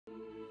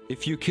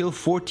If you kill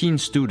 14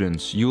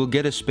 students, you will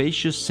get a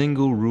spacious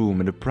single room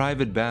and a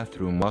private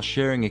bathroom while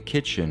sharing a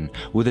kitchen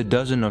with a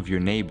dozen of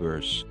your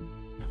neighbors.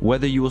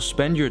 Whether you will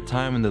spend your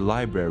time in the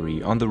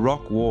library, on the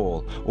rock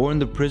wall, or in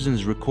the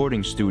prison's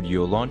recording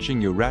studio launching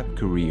your rap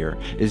career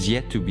is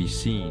yet to be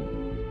seen.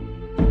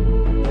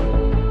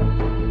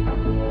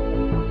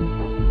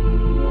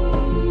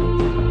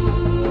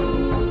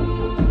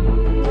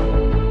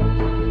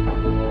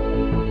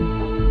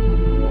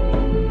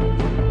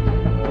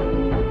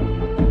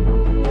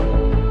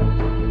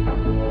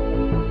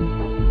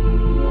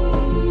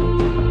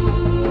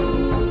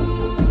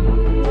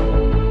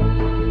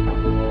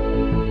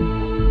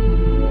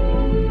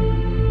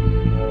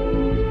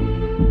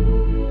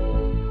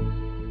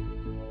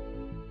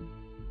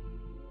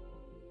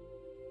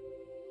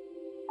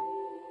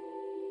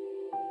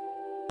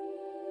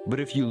 But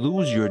if you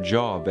lose your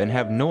job and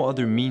have no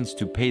other means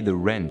to pay the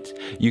rent,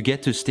 you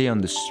get to stay on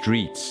the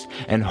streets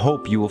and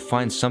hope you will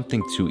find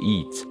something to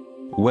eat.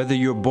 Whether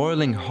you're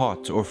boiling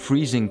hot or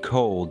freezing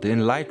cold,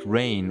 in light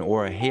rain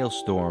or a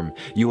hailstorm,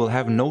 you will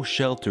have no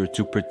shelter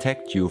to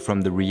protect you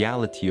from the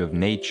reality of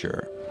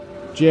nature.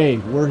 Jay,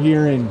 we're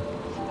here in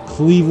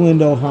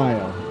Cleveland,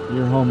 Ohio.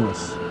 You're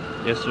homeless.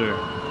 Yes, sir.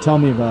 Tell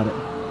me about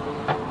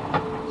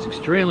it. It's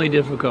extremely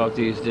difficult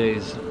these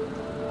days.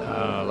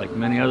 Like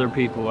many other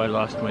people, I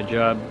lost my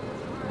job.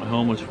 My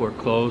home was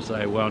foreclosed.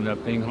 I wound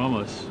up being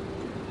homeless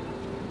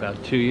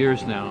about 2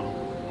 years now.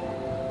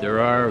 There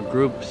are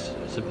groups,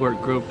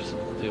 support groups,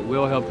 that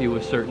will help you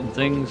with certain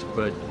things,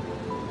 but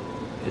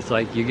it's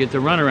like you get to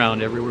run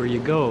around everywhere you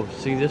go.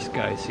 See this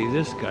guy, see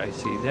this guy,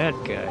 see that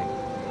guy.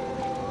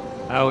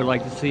 I would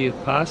like to see,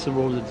 if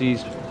possible, that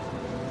these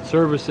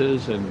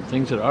services and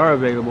things that are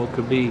available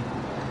could be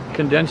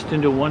condensed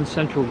into one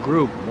central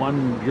group,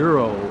 one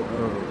bureau,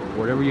 or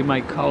whatever you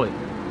might call it,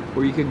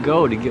 where you could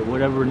go to get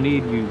whatever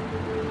need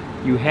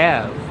you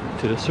have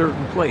to a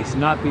certain place,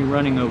 not be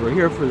running over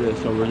here for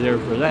this, over there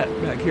for that,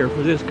 back here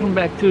for this, come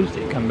back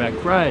Tuesday, come back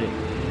Friday.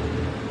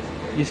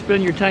 You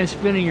spend your time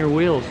spinning your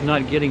wheels,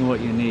 not getting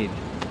what you need.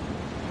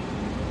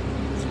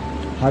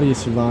 How do you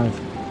survive?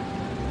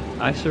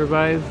 I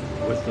survive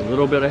with a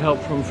little bit of help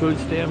from food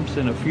stamps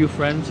and a few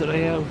friends that I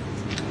have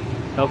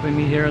helping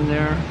me here and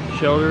there,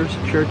 shelters,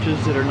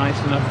 churches that are nice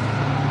enough,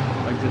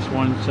 like this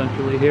one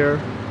centrally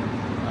here,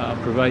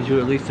 provides you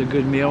at least a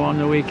good meal on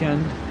the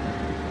weekend,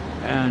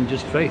 and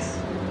just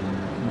faith,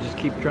 and just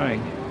keep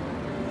trying.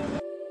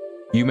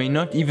 You may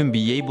not even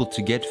be able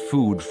to get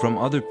food from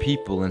other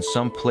people in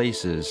some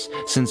places,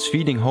 since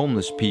feeding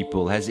homeless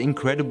people has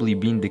incredibly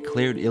been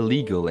declared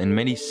illegal in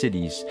many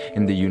cities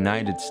in the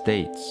United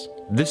States.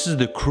 This is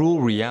the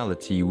cruel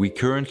reality we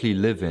currently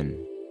live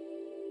in.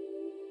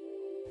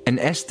 An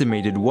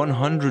estimated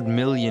 100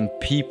 million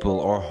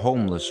people are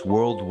homeless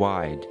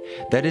worldwide.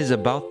 That is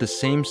about the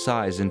same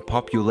size in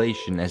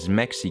population as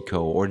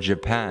Mexico or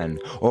Japan,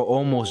 or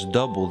almost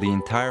double the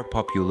entire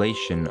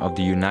population of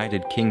the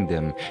United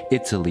Kingdom,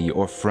 Italy,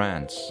 or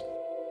France.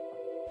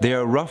 There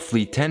are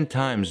roughly 10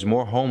 times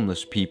more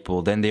homeless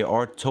people than there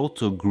are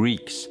total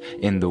Greeks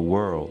in the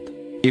world.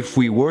 If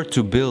we were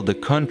to build a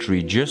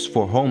country just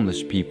for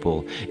homeless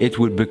people, it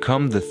would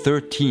become the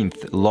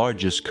 13th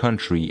largest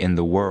country in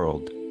the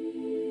world.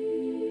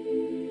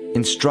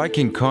 In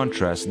striking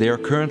contrast, there are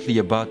currently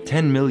about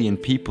 10 million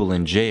people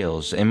in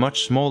jails, a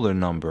much smaller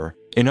number.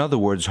 In other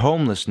words,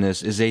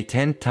 homelessness is a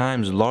 10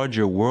 times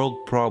larger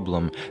world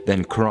problem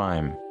than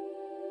crime.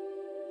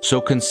 So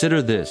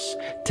consider this,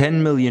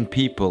 10 million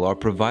people are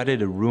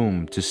provided a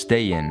room to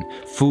stay in,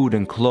 food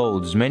and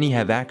clothes, many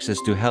have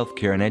access to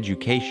healthcare and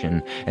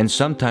education, and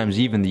sometimes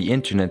even the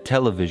internet,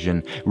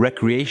 television,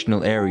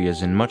 recreational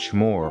areas and much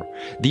more.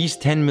 These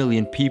 10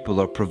 million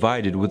people are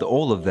provided with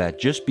all of that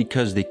just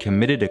because they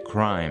committed a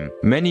crime.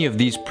 Many of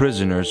these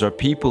prisoners are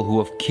people who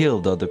have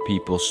killed other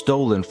people,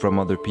 stolen from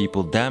other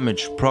people,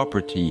 damaged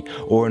property,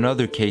 or in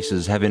other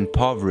cases have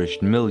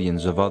impoverished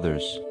millions of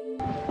others.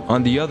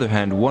 On the other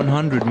hand,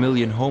 100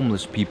 million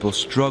homeless people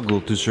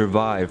struggle to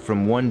survive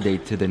from one day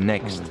to the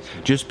next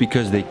just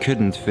because they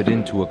couldn't fit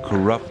into a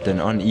corrupt and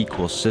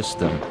unequal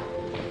system.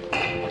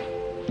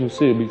 You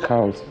see a big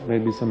house,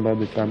 maybe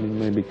somebody coming,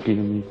 maybe kill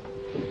me.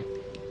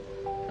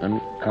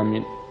 I'm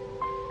coming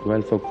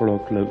 12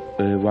 o'clock,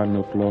 1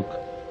 o'clock,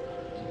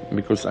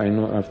 because I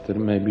know after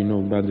maybe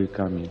nobody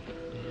coming.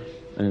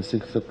 And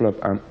 6 o'clock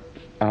I'm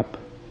up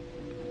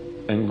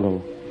and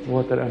go.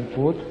 Water and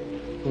food,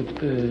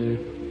 put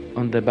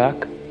on the back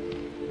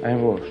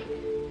and wash.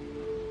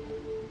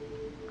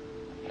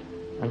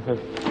 I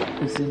have,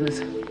 you see this?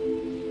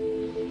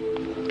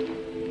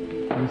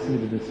 I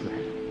sleep this way.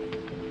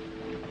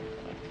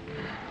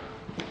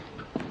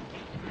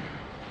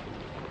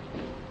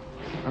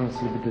 I'll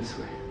sleep this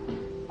way.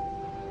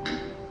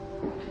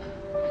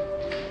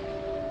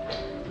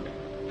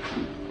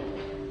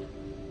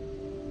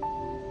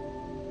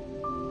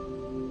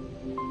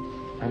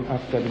 And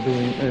after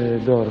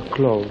doing door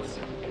close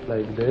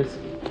like this,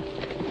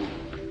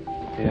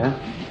 yeah,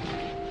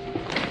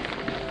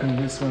 and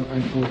this one I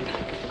put,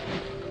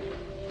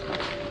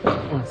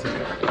 one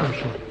second, I'll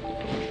show you.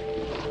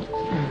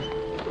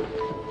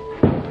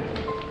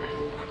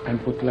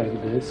 and put like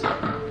this.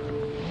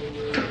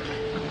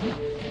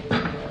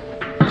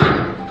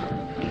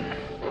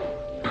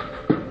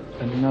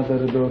 And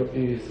another door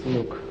is,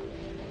 look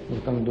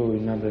what I'm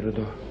doing, another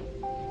door.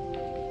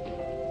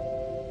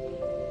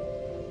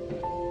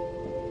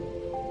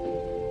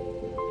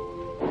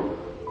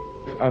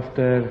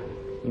 After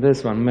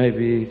this one,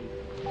 maybe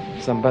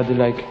somebody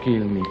like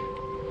kill me.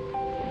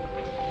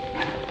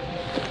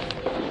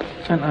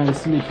 And I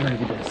sleep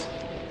like this.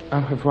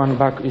 I have one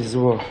back is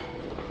wall.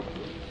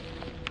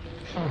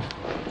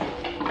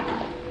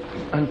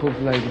 And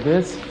put like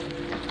this.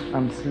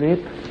 I'm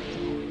sleep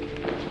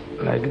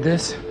like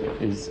this.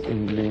 Is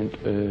England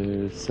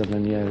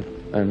 7 years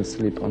and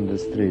sleep on the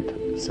street.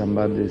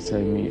 Somebody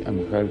say me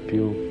I'm help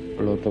you,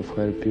 a lot of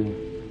help you.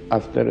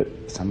 After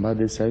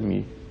somebody say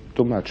me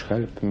too much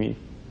help me,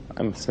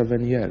 I'm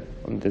 7 years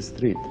on the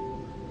street.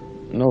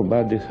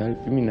 Nobody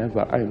help me,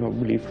 never. I don't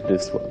believe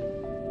this one.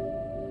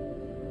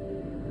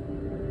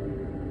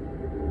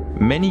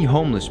 Many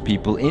homeless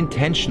people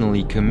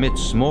intentionally commit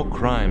small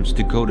crimes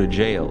to go to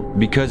jail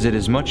because it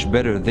is much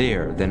better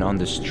there than on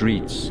the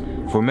streets.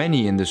 For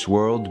many in this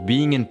world,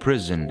 being in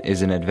prison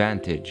is an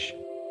advantage.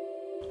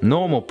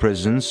 Normal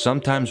prisons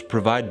sometimes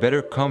provide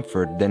better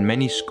comfort than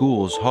many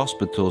schools,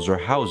 hospitals, or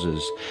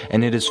houses,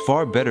 and it is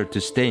far better to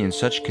stay in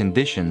such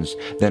conditions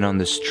than on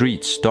the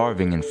streets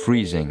starving and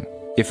freezing.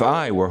 If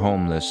I were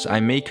homeless, I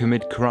may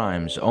commit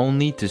crimes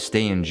only to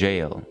stay in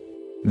jail.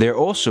 There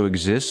also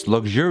exist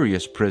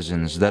luxurious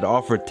prisons that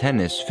offer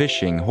tennis,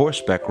 fishing,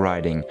 horseback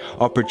riding,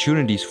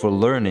 opportunities for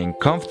learning,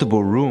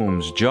 comfortable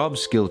rooms, job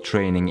skill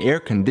training, air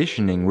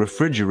conditioning,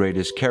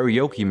 refrigerators,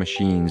 karaoke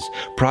machines,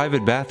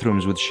 private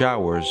bathrooms with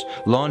showers,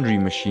 laundry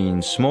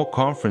machines, small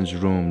conference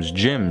rooms,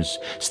 gyms,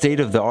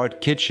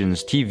 state-of-the-art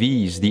kitchens,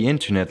 TVs, the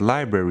internet,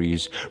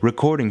 libraries,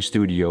 recording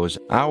studios,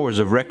 hours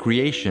of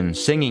recreation,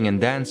 singing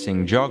and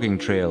dancing, jogging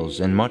trails,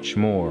 and much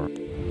more.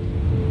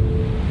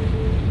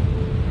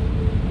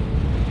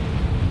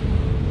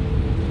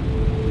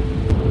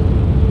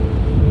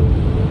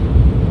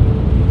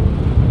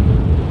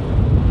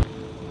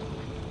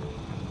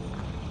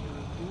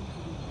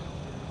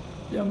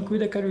 Amikor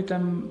ide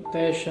kerültem,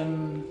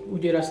 teljesen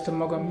úgy éreztem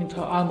magam,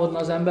 mintha álmodna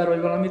az ember,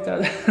 vagy valamit.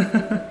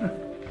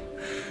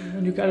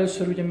 Mondjuk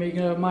először ugye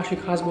még a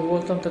másik házban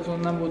voltam, tehát onnan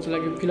nem volt a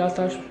legjobb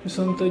kilátás.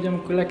 Viszont ugye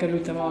amikor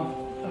lekerültem a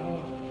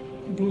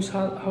Blues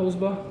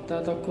House-ba,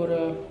 tehát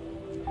akkor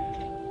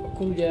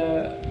ugye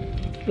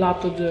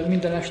látod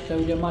minden este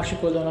ugye a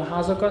másik oldalon a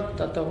házakat,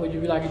 tehát ahogy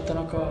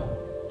világítanak a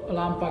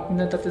lámpák,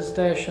 mindent, tehát ez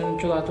teljesen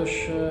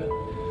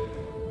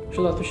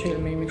csodálatos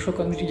élmény. Még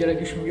sokan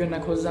irigyelek is, még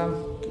jönnek hozzám.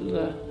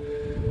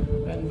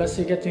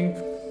 Beszélgetünk,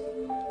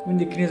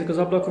 mindig kinézek az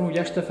ablakon, úgy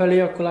este felé,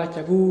 akkor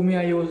látják,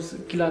 milyen jó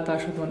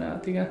kilátásod van,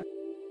 hát igen.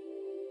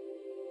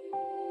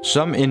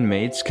 Some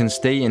inmates can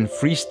stay in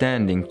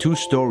freestanding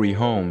two-story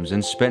homes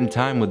and spend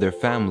time with their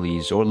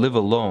families or live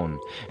alone,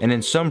 and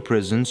in some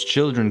prisons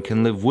children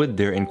can live with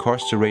their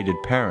incarcerated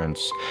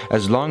parents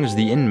as long as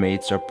the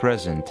inmates are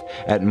present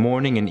at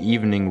morning and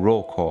evening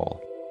roll call.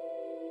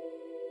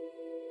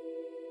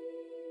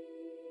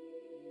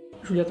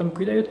 És ugye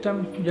amikor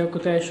idejöttem, ugye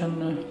akkor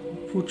teljesen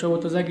furcsa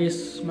volt az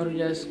egész, mert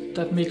ugye ez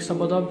tehát még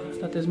szabadabb,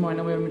 tehát ez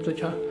majdnem olyan, mint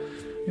hogyha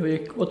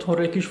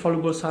otthonról egy kis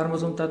faluból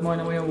származom, tehát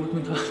majdnem olyan volt,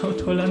 mintha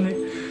otthon lennék.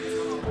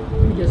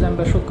 Ugye az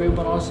ember sokkal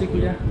jobban alszik,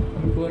 ugye,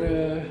 amikor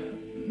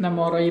nem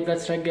arra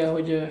ébredsz reggel,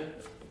 hogy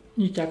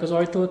nyitják az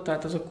ajtót,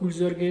 tehát az a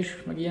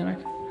kulcszörgés, meg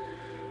ilyenek,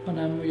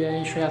 hanem ugye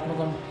én saját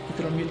magam ki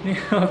tudom nyitni,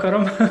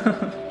 akarom.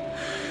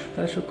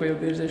 Tehát sokkal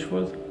jobb érzés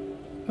volt.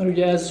 Mert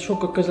ugye ez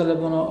sokkal közelebb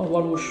van a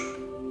valós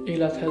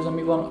élethez,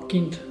 ami van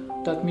kint,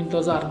 tehát mint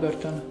az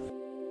átbörtön.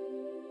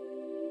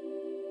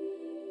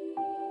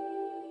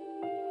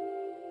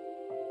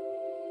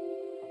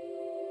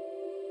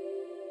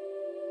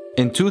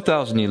 In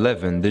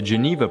 2011, the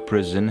Geneva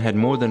prison had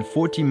more than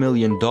 $40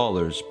 million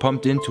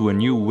pumped into a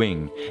new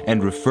wing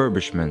and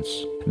refurbishments.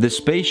 The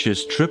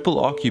spacious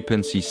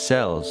triple-occupancy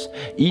cells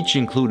each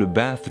include a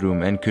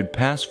bathroom and could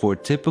pass for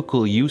a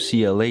typical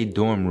UCLA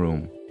dorm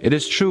room. It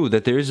is true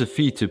that there is a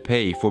fee to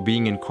pay for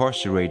being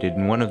incarcerated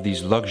in one of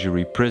these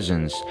luxury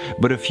prisons,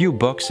 but a few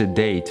bucks a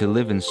day to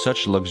live in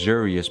such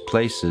luxurious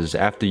places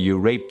after you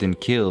raped and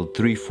killed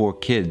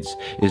 3-4 kids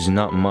is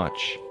not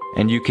much.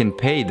 And you can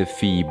pay the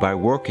fee by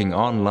working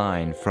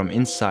online from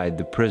inside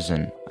the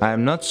prison. I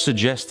am not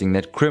suggesting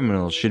that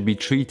criminals should be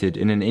treated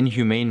in an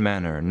inhumane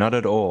manner, not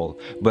at all,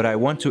 but I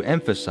want to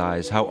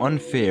emphasize how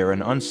unfair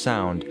and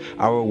unsound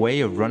our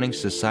way of running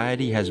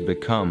society has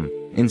become.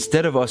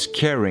 Instead of us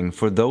caring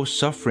for those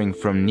suffering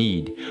from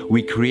need,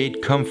 we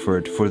create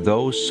comfort for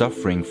those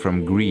suffering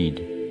from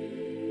greed.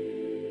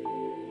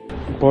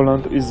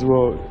 Poland is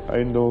war,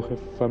 I don't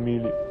have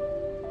family.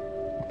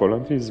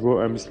 Poland is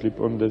war, I'm sleep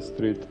on the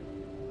street.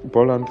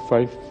 Poland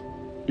 5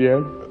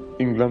 years,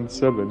 England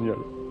 7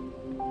 years.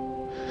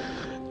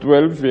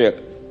 12 years.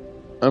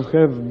 I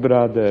have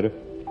brother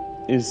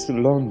is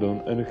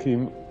London and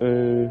him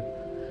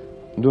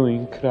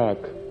doing crack.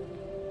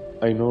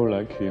 I know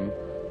like him.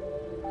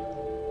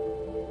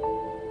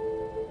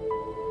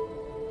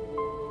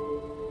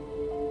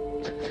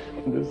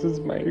 This is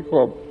my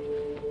home.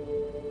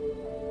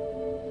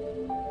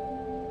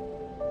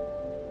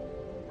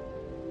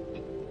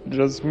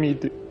 Just me,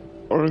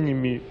 only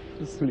me,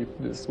 sleep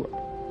this one.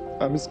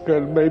 I'm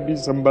scared maybe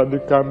somebody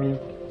coming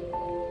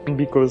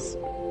because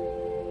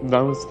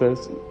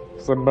downstairs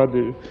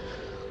somebody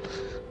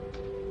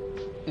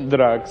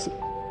drugs.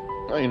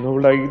 I know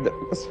like that.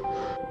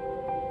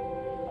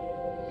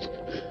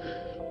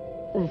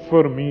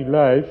 For me,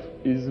 life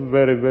is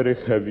very, very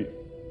heavy.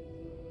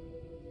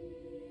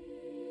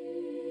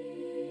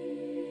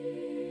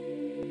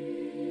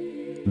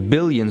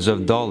 Billions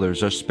of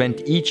dollars are spent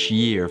each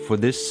year for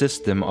this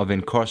system of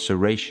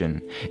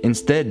incarceration.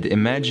 Instead,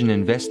 imagine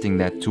investing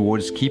that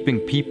towards keeping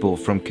people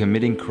from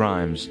committing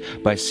crimes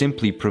by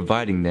simply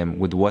providing them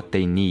with what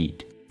they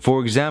need.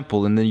 For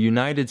example, in the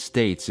United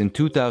States in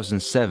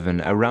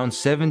 2007, around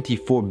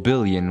 $74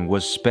 billion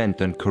was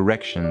spent on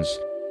corrections.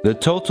 The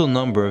total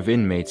number of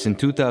inmates in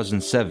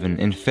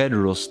 2007 in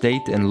federal,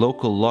 state, and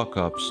local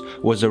lockups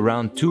was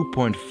around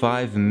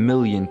 2.5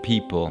 million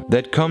people.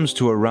 That comes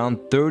to around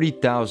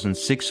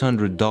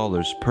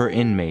 $30,600 per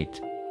inmate.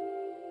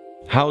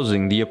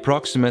 Housing the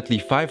approximately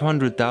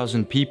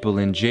 500,000 people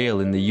in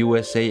jail in the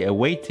USA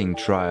awaiting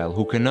trial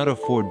who cannot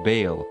afford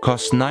bail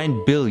costs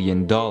 $9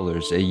 billion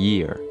a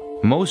year.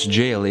 Most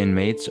jail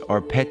inmates are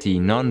petty,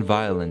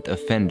 non-violent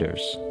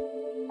offenders.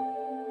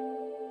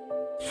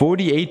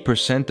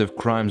 48% of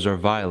crimes are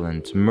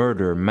violent: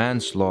 murder,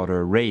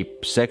 manslaughter,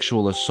 rape,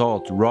 sexual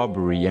assault,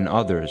 robbery, and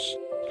others.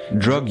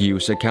 Drug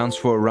use accounts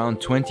for around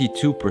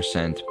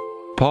 22%.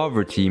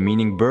 Poverty,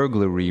 meaning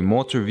burglary,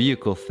 motor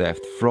vehicle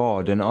theft,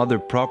 fraud, and other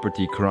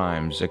property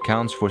crimes,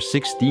 accounts for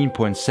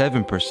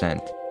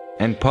 16.7%.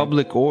 And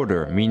public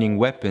order, meaning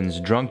weapons,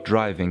 drunk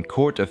driving,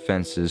 court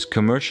offenses,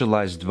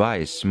 commercialized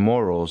vice,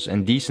 morals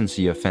and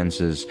decency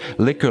offenses,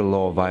 liquor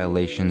law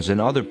violations, and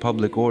other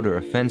public order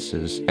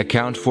offenses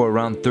account for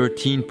around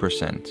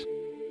 13%.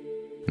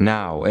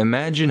 Now,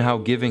 imagine how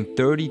giving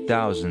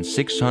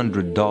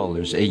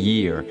 $30,600 a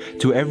year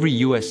to every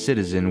US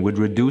citizen would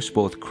reduce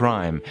both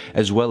crime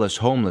as well as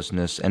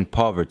homelessness and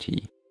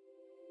poverty.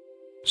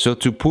 So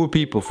to poor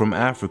people from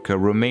Africa,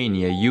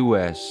 Romania,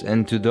 US,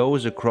 and to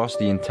those across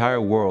the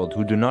entire world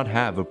who do not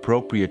have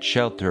appropriate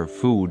shelter,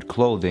 food,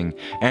 clothing,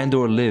 and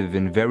or live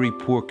in very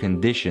poor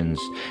conditions,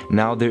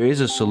 now there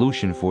is a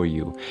solution for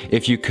you.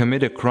 If you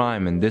commit a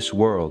crime in this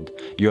world,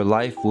 your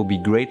life will be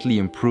greatly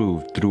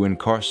improved through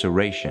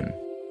incarceration.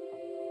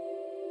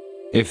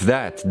 If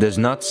that does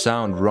not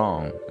sound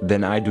wrong,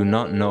 then I do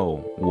not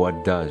know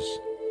what does.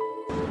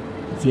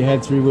 If you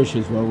had 3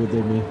 wishes, what would they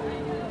be?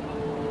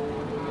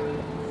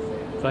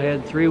 If I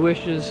had 3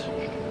 wishes,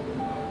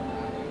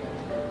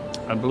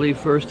 I believe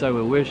first I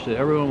would wish that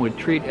everyone would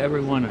treat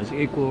everyone as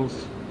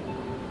equals.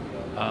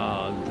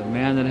 The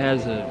man that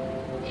has a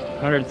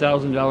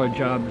 $100,000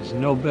 job is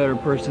no better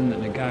person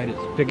than the guy that's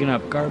picking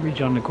up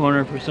garbage on the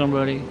corner for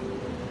somebody.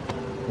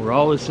 We're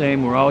all the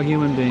same, we're all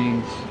human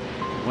beings.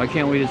 Why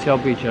can't we just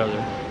help each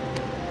other?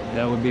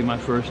 That would be my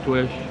first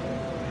wish.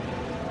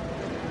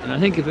 And I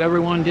think if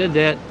everyone did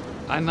that,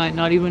 I might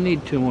not even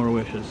need 2 more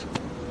wishes.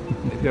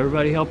 If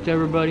everybody helped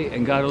everybody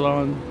and got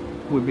along,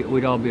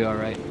 we'd all be all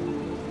right.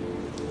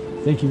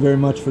 Thank you very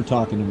much for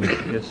talking to me.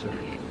 Yes, sir.